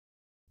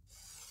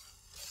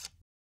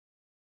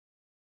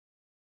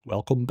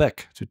Welcome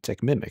back to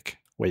TECHMIMIC,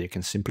 where you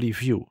can simply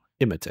view,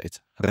 imitate,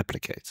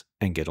 replicate,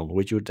 and get on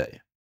with your day.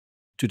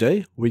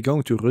 Today, we're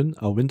going to run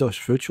our Windows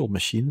virtual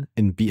machine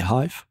in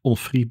vm-bhyve on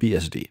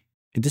FreeBSD.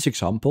 In this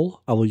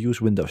example, I will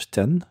use Windows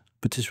 10,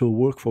 but this will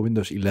work for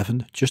Windows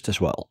 11 just as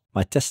well.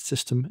 My test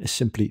system is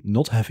simply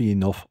not heavy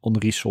enough on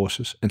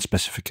resources and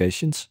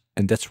specifications,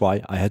 and that's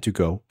why I had to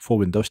go for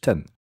Windows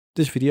 10.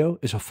 This video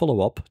is a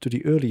follow-up to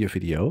the earlier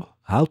video,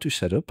 how to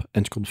set up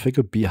and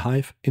configure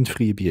vm-bhyve in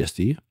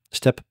FreeBSD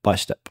step by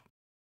step,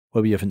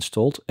 where we have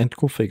installed and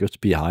configured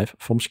vm-bhyve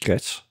from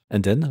scratch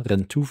and then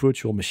ran two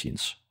virtual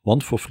machines, one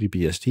for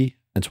FreeBSD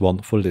and one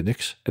for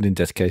Linux, and in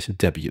that case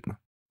Debian.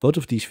 Both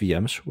of these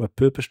VMs were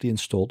purposely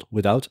installed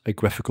without a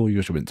graphical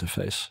user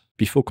interface.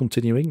 Before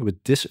continuing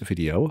with this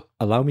video,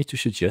 allow me to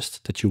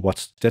suggest that you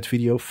watch that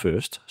video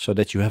first so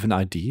that you have an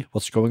idea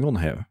what's going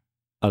on here.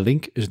 A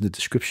link is in the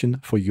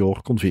description for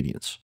your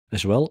convenience,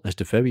 as well as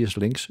the various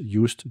links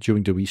used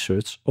during the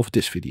research of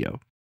this video.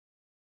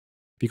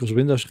 Because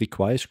Windows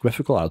requires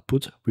graphical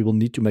output, we will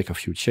need to make a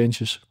few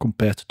changes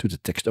compared to the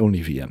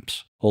text-only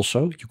VMs.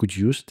 Also, you could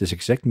use this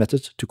exact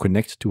method to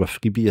connect to a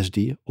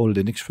FreeBSD or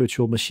Linux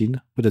virtual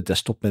machine with a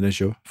desktop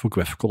manager for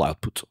graphical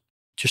output.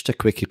 Just a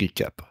quick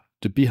recap.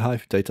 The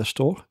vm-bhyve data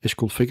store is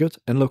configured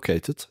and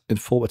located in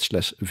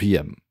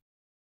 /VM,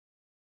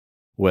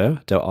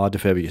 where there are the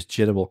various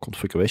general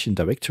configuration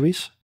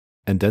directories,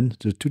 and then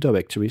the two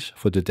directories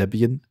for the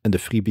Debian and the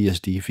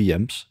FreeBSD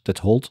VMs that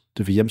hold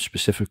the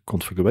VM-specific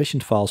configuration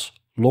files,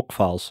 log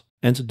files,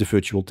 and the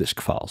virtual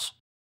disk files.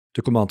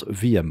 The command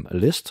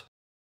vm-list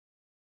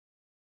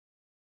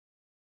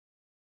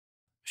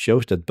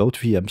shows that both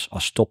VMs are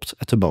stopped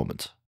at the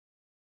moment.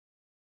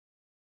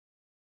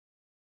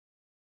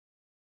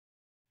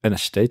 And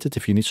as stated,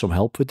 if you need some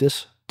help with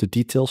this, the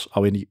details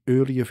are in the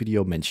earlier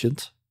video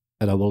mentioned,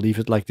 and I will leave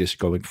it like this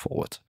going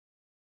forward.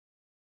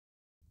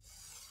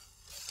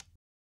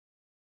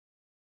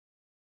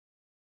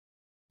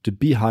 The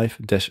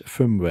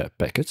vm-bhyve-firmware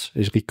package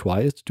is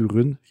required to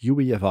run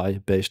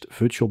UEFI-based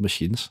virtual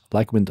machines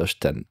like Windows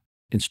 10.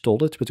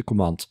 Install it with the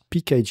command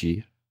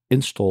pkg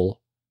install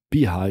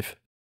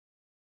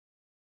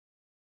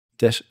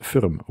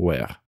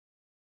vm-bhyve-firmware.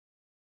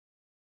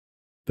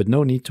 But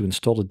no need to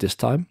install it this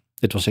time,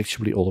 it was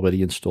actually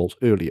already installed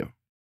earlier.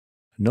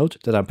 Note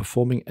that I'm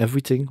performing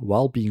everything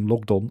while being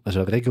logged on as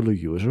a regular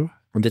user,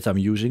 and that I'm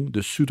using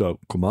the SUDO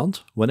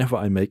command whenever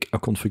I make a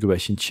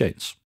configuration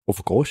change.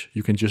 Of course,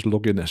 you can just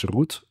log in as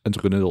root and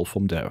run it all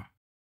from there.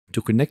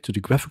 To connect to the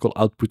graphical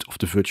output of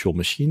the virtual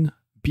machine,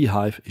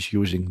 vm-bhyve is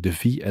using the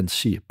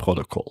VNC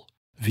protocol.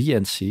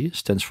 VNC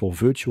stands for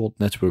Virtual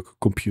Network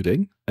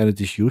Computing, and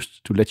it is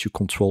used to let you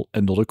control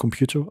another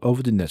computer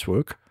over the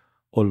network,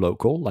 or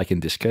local, like in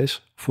this case,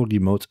 for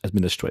remote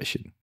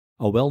administration.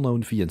 A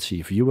well-known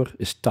VNC viewer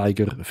is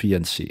Tiger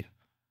VNC.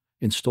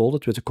 Install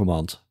it with the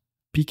command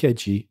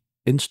pkg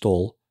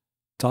install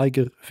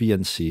Tiger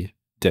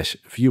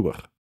VNC-viewer.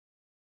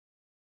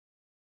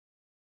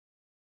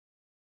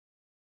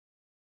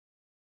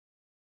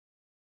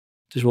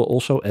 This will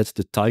also add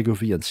the Tiger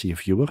VNC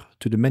viewer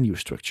to the menu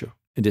structure.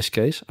 In this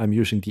case, I'm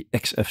using the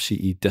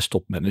XFCE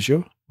desktop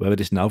manager, where it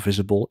is now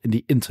visible in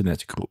the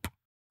Internet group.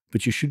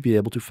 But you should be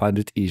able to find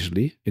it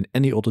easily in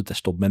any other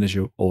desktop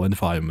manager or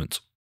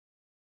environment.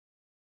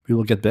 We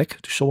will get back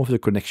to some of the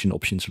connection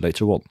options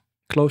later on.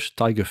 Close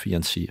Tiger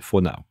VNC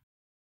for now.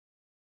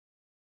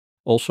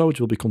 Also, it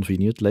will be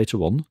convenient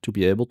later on to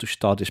be able to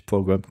start this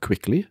program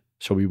quickly,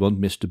 so we won't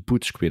miss the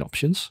boot screen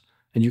options,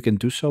 and you can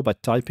do so by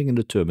typing in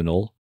the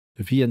terminal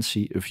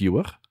VNC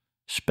viewer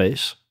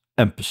space &.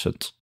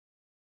 This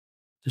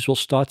will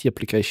start the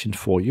application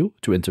for you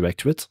to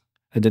interact with,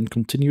 and then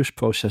continuous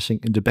processing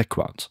in the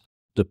background.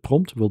 The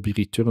prompt will be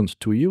returned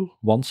to you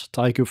once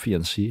Tiger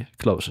VNC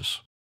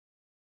closes.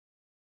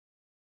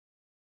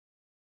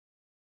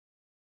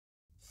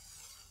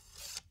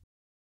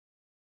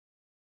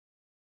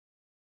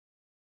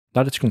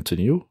 Now let's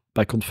continue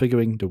by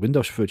configuring the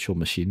Windows virtual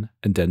machine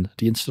and then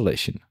the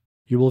installation.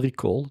 You will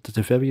recall that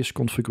the various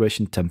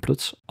configuration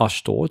templates are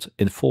stored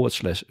in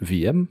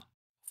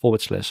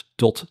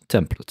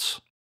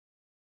 /vm/.templates.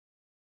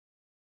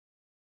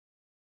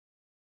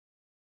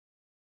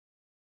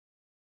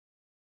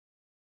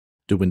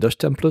 The Windows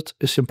template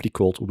is simply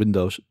called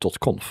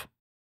windows.conf.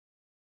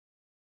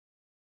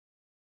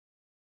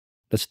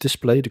 Let's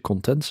display the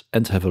contents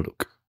and have a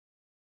look.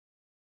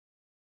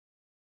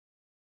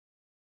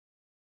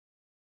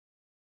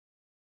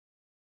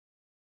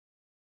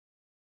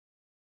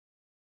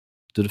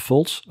 The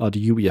defaults are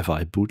the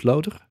UEFI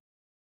bootloader,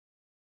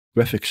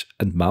 graphics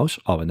and mouse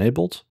are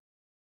enabled,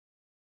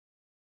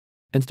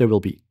 and there will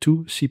be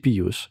 2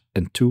 CPUs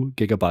and 2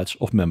 GB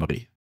of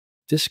memory.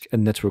 Disk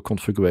and network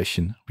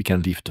configuration we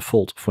can leave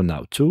default for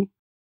now too,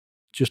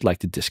 just like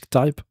the disk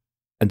type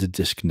and the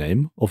disk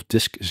name of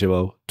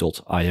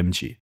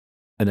disk0.img.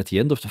 And at the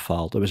end of the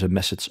file there is a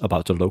message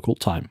about the local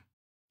time.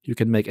 You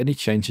can make any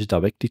changes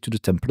directly to the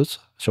template,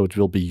 so it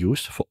will be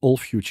used for all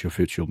future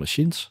virtual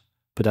machines,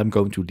 but I'm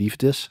going to leave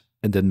this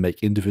and then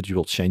make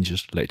individual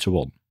changes later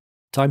on.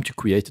 Time to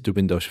create the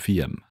Windows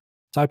VM.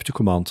 Type the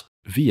command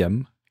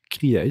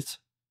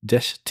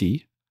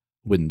vm-create-t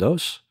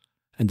Windows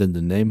and then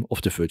the name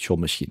of the virtual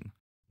machine.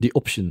 The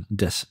option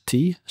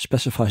 -t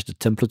specifies the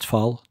template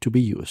file to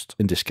be used,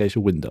 in this case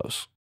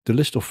Windows. The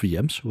list of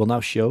VMs will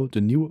now show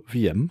the new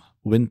VM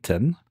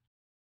Win10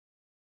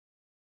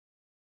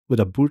 with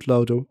a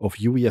bootloader of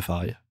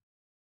UEFI,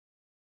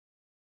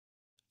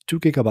 2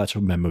 GB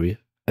of memory,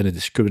 and it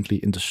is currently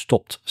in the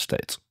stopped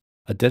state.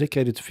 A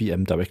dedicated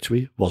VM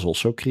directory was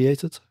also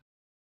created,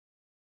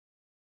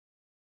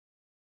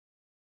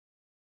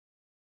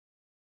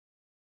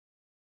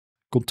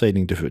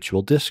 containing the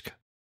virtual disk,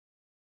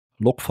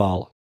 log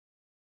file,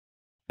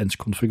 and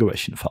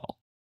configuration file.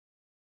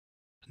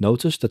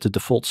 Notice that the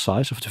default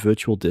size of the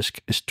virtual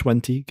disk is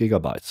 20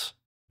 GB.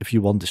 If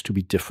you want this to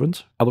be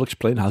different, I will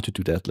explain how to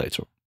do that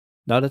later.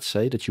 Now let's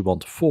say that you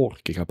want 4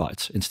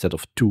 GB instead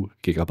of 2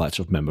 GB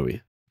of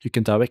memory. You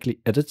can directly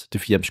edit the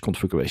VM's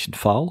configuration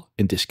file,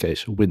 in this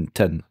case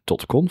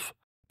win10.conf,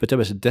 but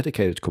there is a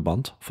dedicated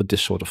command for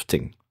this sort of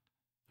thing.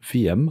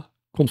 vm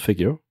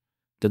configure,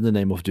 then the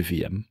name of the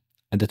VM,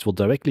 and that will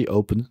directly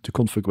open the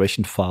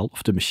configuration file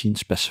of the machine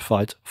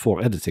specified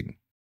for editing.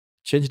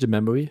 Change the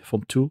memory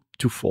from 2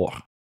 to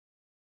 4.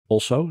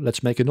 Also,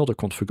 let's make another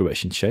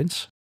configuration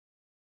change.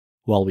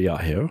 While we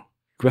are here,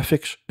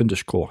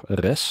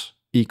 graphics_res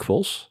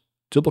equals,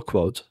 double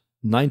quote,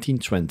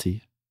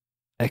 1920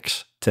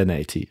 x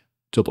 1080,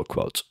 double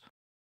quote.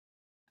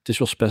 This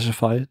will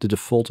specify the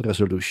default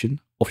resolution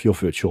of your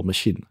virtual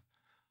machine.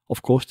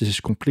 Of course, this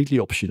is completely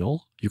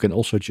optional. You can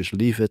also just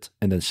leave it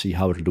and then see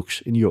how it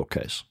looks in your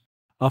case.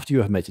 After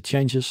you have made the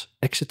changes,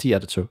 exit the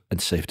editor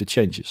and save the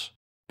changes.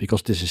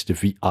 Because this is the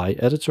VI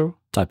editor,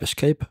 type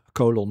escape,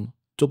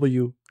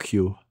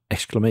 WQ,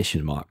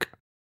 exclamation mark.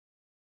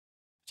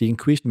 The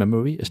increased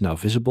memory is now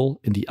visible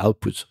in the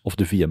output of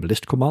the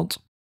vmlist command.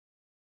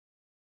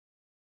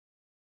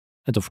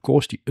 And of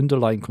course the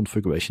underlying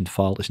configuration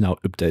file is now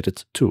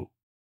updated too.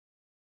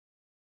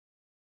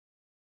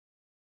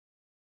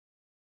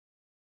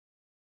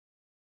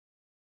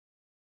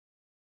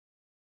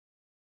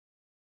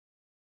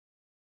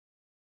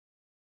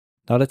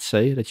 Now let's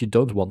say that you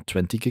don't want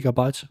 20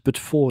 GB but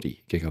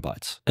 40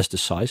 GB as the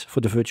size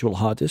for the virtual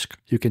hard disk.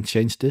 You can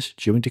change this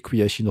during the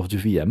creation of the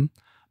VM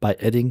by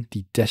adding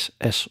the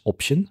 -s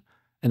option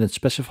and then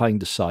specifying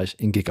the size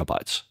in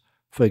gigabytes.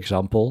 For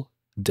example,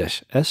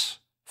 -s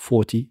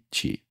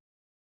 40G.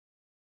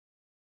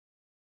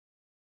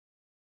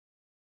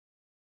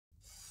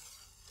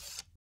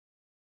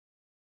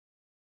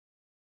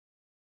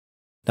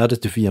 Now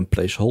that the VM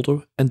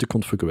placeholder and the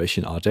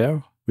configuration are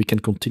there, we can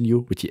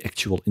continue with the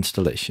actual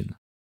installation.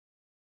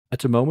 At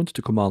the moment,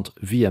 the command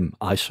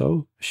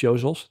vm-iso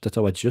shows us that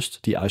there are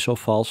just the ISO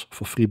files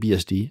for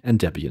FreeBSD and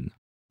Debian.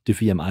 The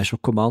vm-iso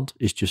command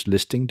is just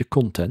listing the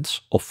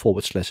contents of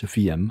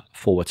 /vm/.iso.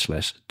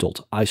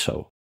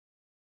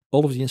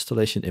 All of the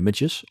installation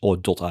images or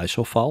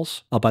 .iso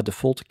files are by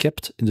default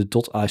kept in the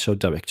 .iso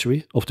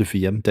directory of the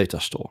VM data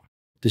store.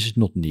 This is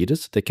not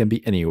needed, they can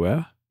be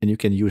anywhere, and you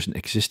can use an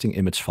existing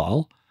image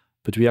file,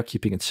 but we are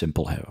keeping it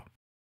simple here.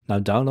 Now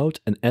download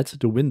and add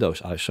the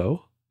Windows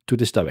ISO to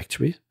this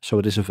directory so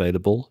it is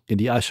available in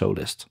the ISO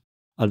list.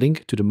 A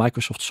link to the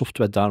Microsoft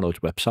Software Download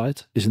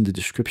website is in the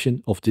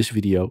description of this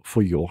video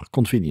for your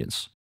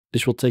convenience.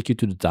 This will take you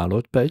to the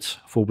download page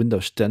for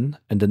Windows 10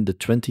 and then the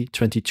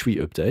 2023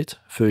 update,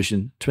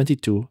 version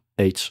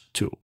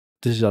 22H2.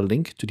 This is a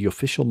link to the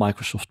official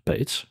Microsoft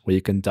page where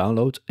you can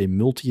download a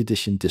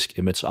multi-edition disk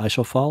image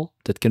ISO file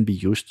that can be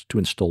used to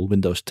install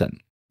Windows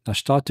 10. Now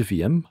start the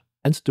VM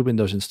and the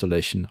Windows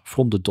installation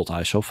from the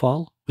 .iso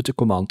file with the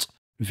command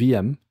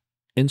vm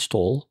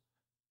install,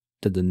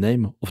 then the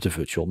name of the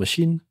virtual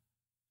machine,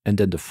 and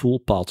then the full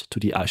path to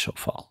the ISO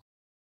file.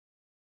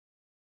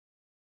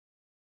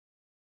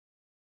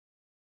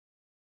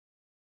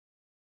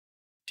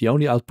 The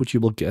only output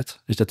you will get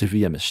is that the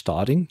VM is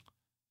starting,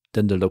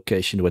 then the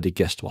location where the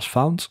guest was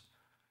found,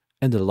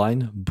 and the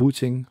line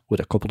booting with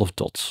a couple of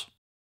dots.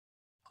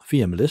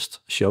 vmlist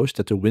shows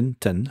that the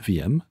Win10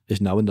 VM is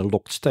now in the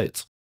locked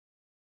state.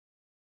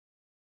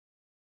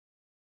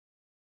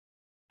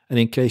 And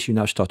in case you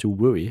now start to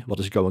worry what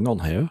is going on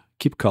here,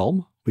 keep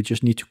calm, we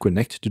just need to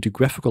connect to the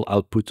graphical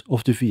output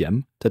of the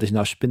VM that is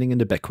now spinning in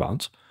the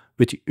background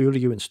with the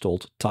earlier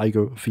installed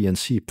Tiger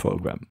VNC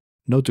program.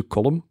 Note the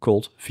column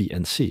called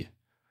VNC.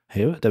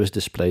 Here there is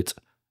displayed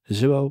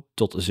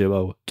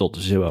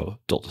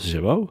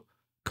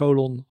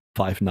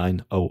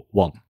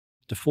 0.0.0.0:5901.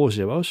 The 4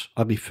 zeros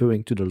are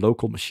referring to the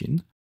local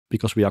machine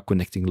because we are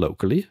connecting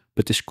locally,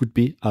 but this could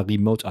be a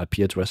remote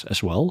IP address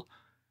as well,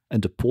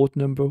 and the port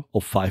number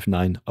of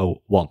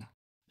 5901.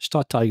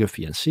 Start Tiger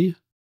VNC.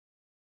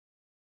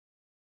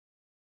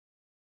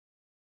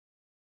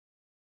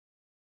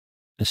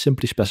 And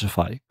simply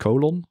specify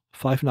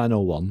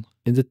 :5901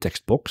 in the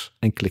text box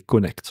and click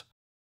connect.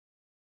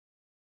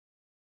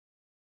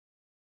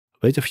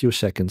 Wait a few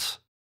seconds.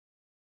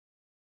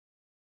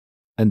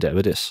 And there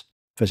it is.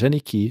 Press any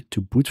key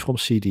to boot from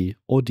CD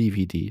or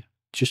DVD,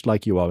 just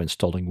like you are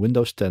installing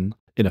Windows 10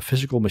 in a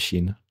physical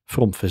machine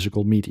from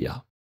physical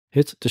media.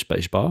 Hit the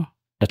spacebar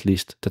At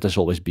least that has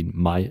always been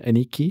my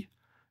any key,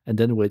 and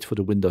then wait for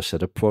the Windows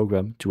Setup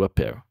program to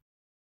appear.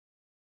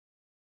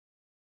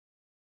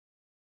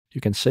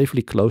 You can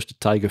safely close the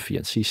Tiger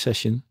VNC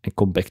session and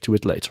come back to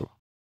it later.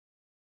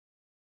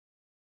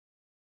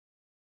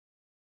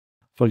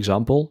 For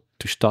example,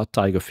 to start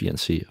Tiger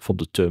VNC from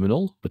the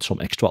terminal with some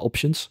extra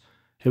options,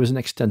 here is an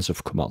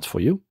extensive command for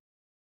you.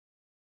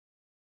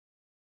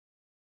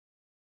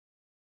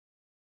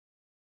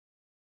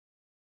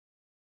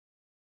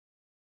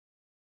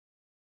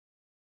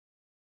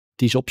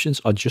 These options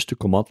are just the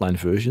command line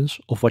versions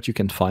of what you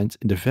can find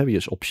in the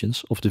various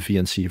options of the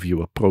VNC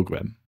Viewer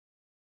program.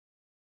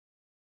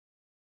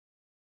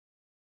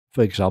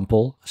 For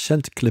example,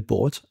 Send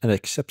Clipboard and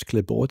Accept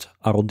Clipboard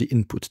are on the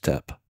Input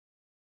tab.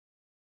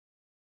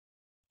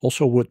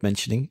 Also worth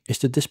mentioning is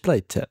the Display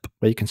tab,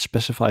 where you can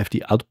specify if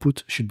the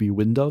output should be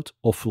windowed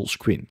or full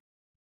screen.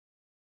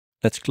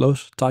 Let's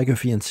close Tiger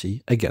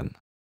VNC again.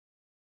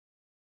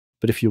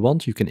 But if you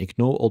want, you can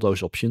ignore all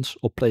those options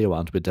or play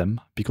around with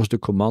them, because the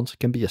command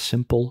can be as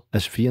simple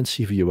as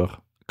VNC Viewer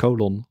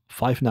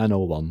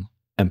 :5901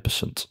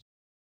 %.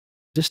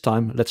 This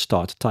time let's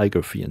start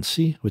Tiger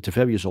VNC with the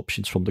various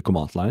options from the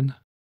command line.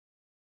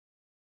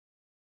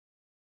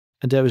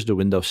 And there is the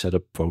Windows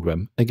Setup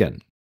program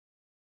again.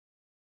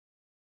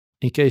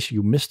 In case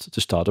you missed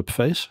the startup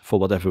phase, for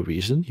whatever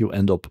reason, you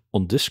end up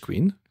on this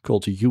screen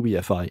called the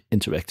UEFI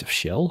Interactive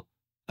Shell.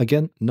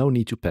 Again, no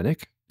need to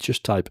panic,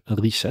 just type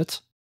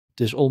reset.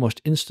 This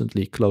almost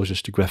instantly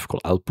closes the graphical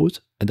output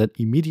and then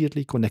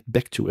immediately connect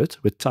back to it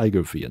with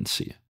Tiger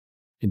VNC.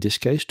 In this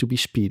case, to be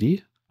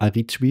speedy, I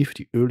retrieve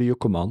the earlier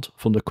command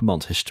from the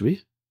command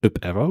history, up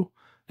arrow,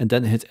 and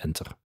then hit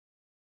enter.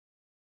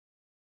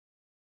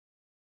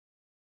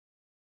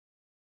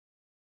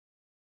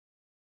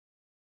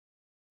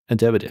 And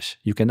there it is,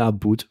 you can now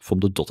boot from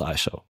the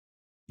 .iso.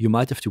 You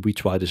might have to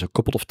retry this a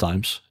couple of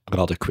times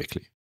rather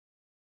quickly.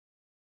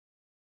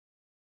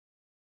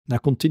 Now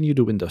continue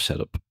the Windows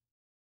setup.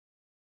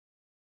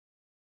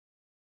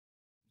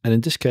 And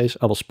in this case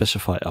I will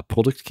specify a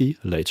product key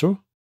later.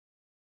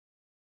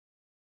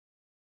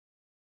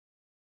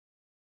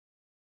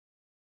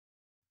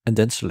 And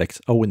then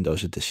select a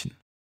Windows edition.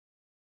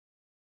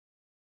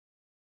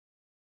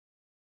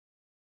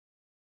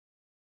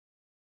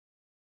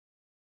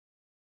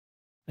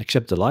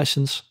 Accept the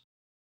license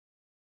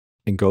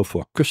and go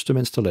for custom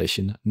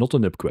installation, not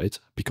an upgrade,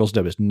 because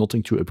there is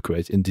nothing to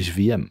upgrade in this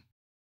VM.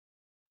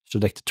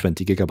 Select the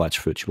 20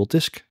 GB virtual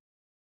disk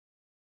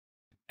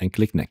and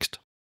click Next.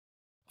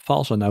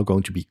 Files are now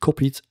going to be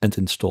copied and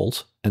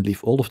installed, and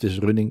leave all of this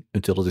running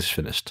until it is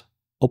finished.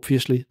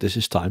 Obviously, this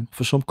is time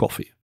for some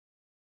coffee.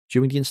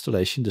 During the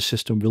installation, the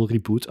system will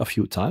reboot a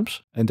few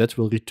times, and that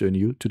will return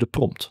you to the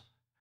prompt.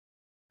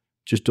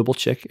 Just double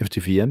check if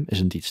the VM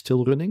is indeed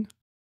still running.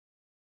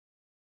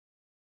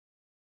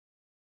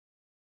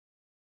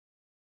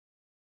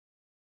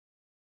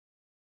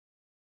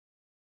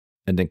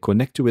 And then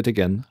connect to it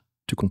again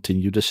to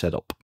continue the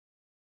setup.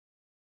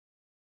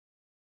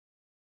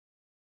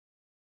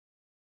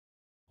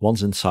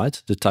 Once inside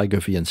the Tiger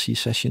VNC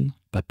session,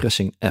 by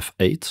pressing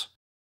F8,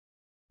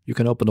 you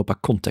can open up a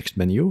context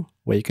menu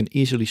where you can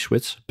easily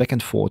switch back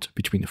and forth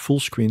between a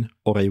full screen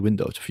or a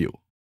windowed view.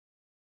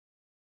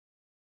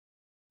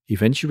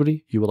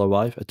 Eventually, you will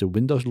arrive at the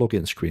Windows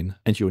login screen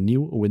and your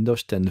new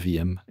Windows 10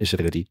 VM is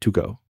ready to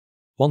go.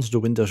 Once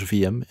the Windows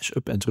VM is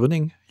up and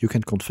running, you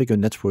can configure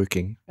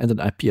networking and an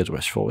IP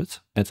address for it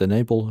and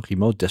enable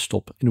remote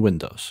desktop in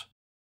Windows.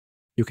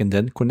 You can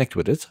then connect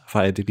with it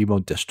via the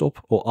remote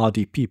desktop or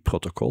RDP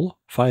protocol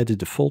via the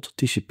default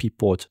TCP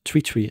port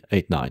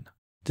 3389.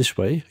 This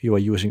way you are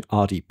using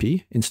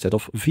RDP instead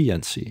of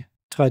VNC.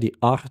 Try the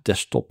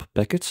rdesktop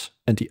package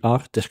and the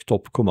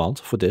rdesktop command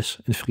for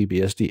this in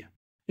FreeBSD.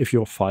 If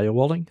your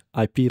firewalling,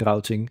 IP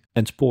routing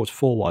and port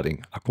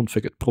forwarding are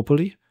configured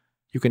properly,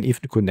 you can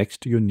even connect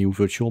to your new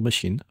virtual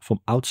machine from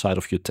outside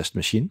of your test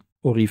machine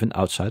or even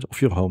outside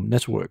of your home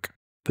network.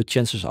 But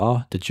chances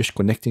are that just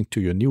connecting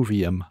to your new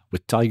VM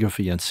with Tiger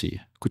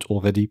VNC could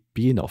already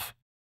be enough.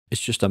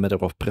 It's just a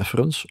matter of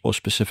preference or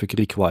specific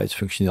required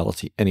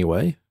functionality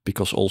anyway,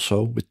 because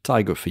also with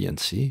Tiger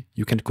VNC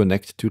you can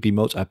connect to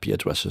remote IP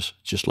addresses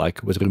just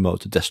like with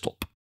remote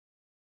desktop.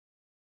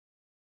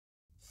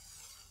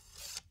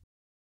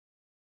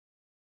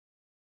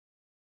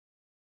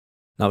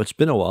 Now it's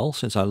been a while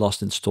since I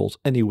last installed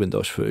any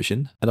Windows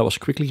version, and I was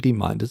quickly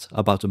reminded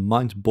about the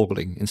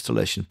mind-boggling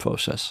installation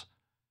process.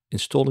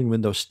 Installing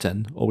Windows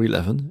 10 or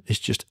 11 is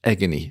just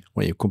agony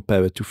when you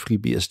compare it to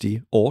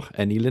FreeBSD or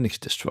any Linux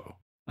distro.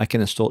 I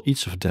can install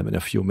each of them in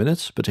a few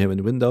minutes, but here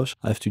in Windows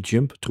I have to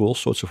jump through all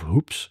sorts of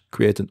hoops,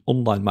 create an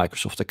online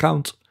Microsoft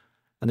account,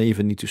 and I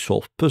even need to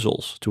solve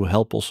puzzles to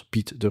help us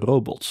beat the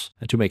robots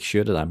and to make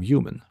sure that I'm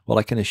human. Well,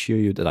 I can assure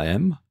you that I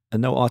am,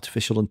 and no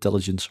artificial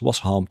intelligence was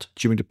harmed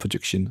during the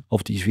production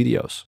of these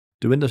videos.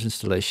 The Windows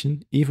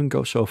installation even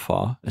goes so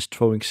far as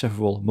throwing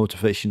several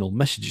motivational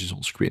messages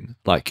on screen,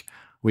 like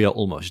 "We are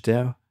almost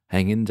there,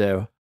 hang in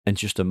there, and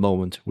just a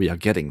moment we are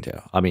getting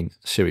there." I mean,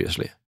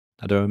 seriously.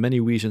 Now, there are many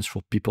reasons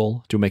for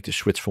people to make the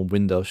switch from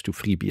Windows to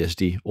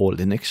FreeBSD or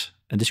Linux,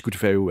 and this could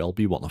very well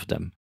be one of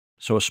them.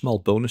 So a small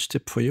bonus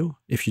tip for you: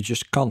 if you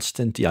just can't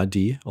stand the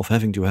idea of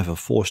having to have a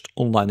forced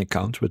online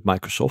account with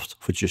Microsoft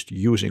for just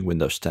using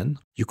Windows 10,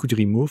 you could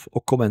remove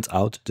or comment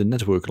out the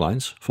network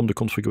lines from the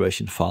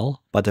configuration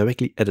file by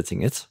directly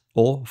editing it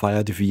or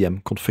via the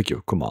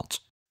vm-configure command.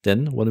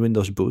 Then, when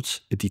Windows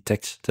boots, it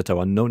detects that there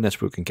are no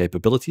networking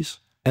capabilities,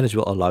 and it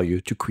will allow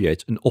you to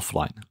create an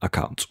offline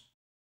account.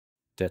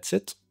 That's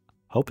it.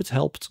 Hope it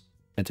helped,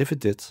 and if it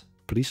did,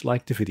 please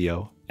like the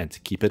video and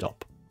keep it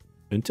up.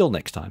 Until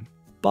next time,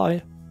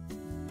 bye!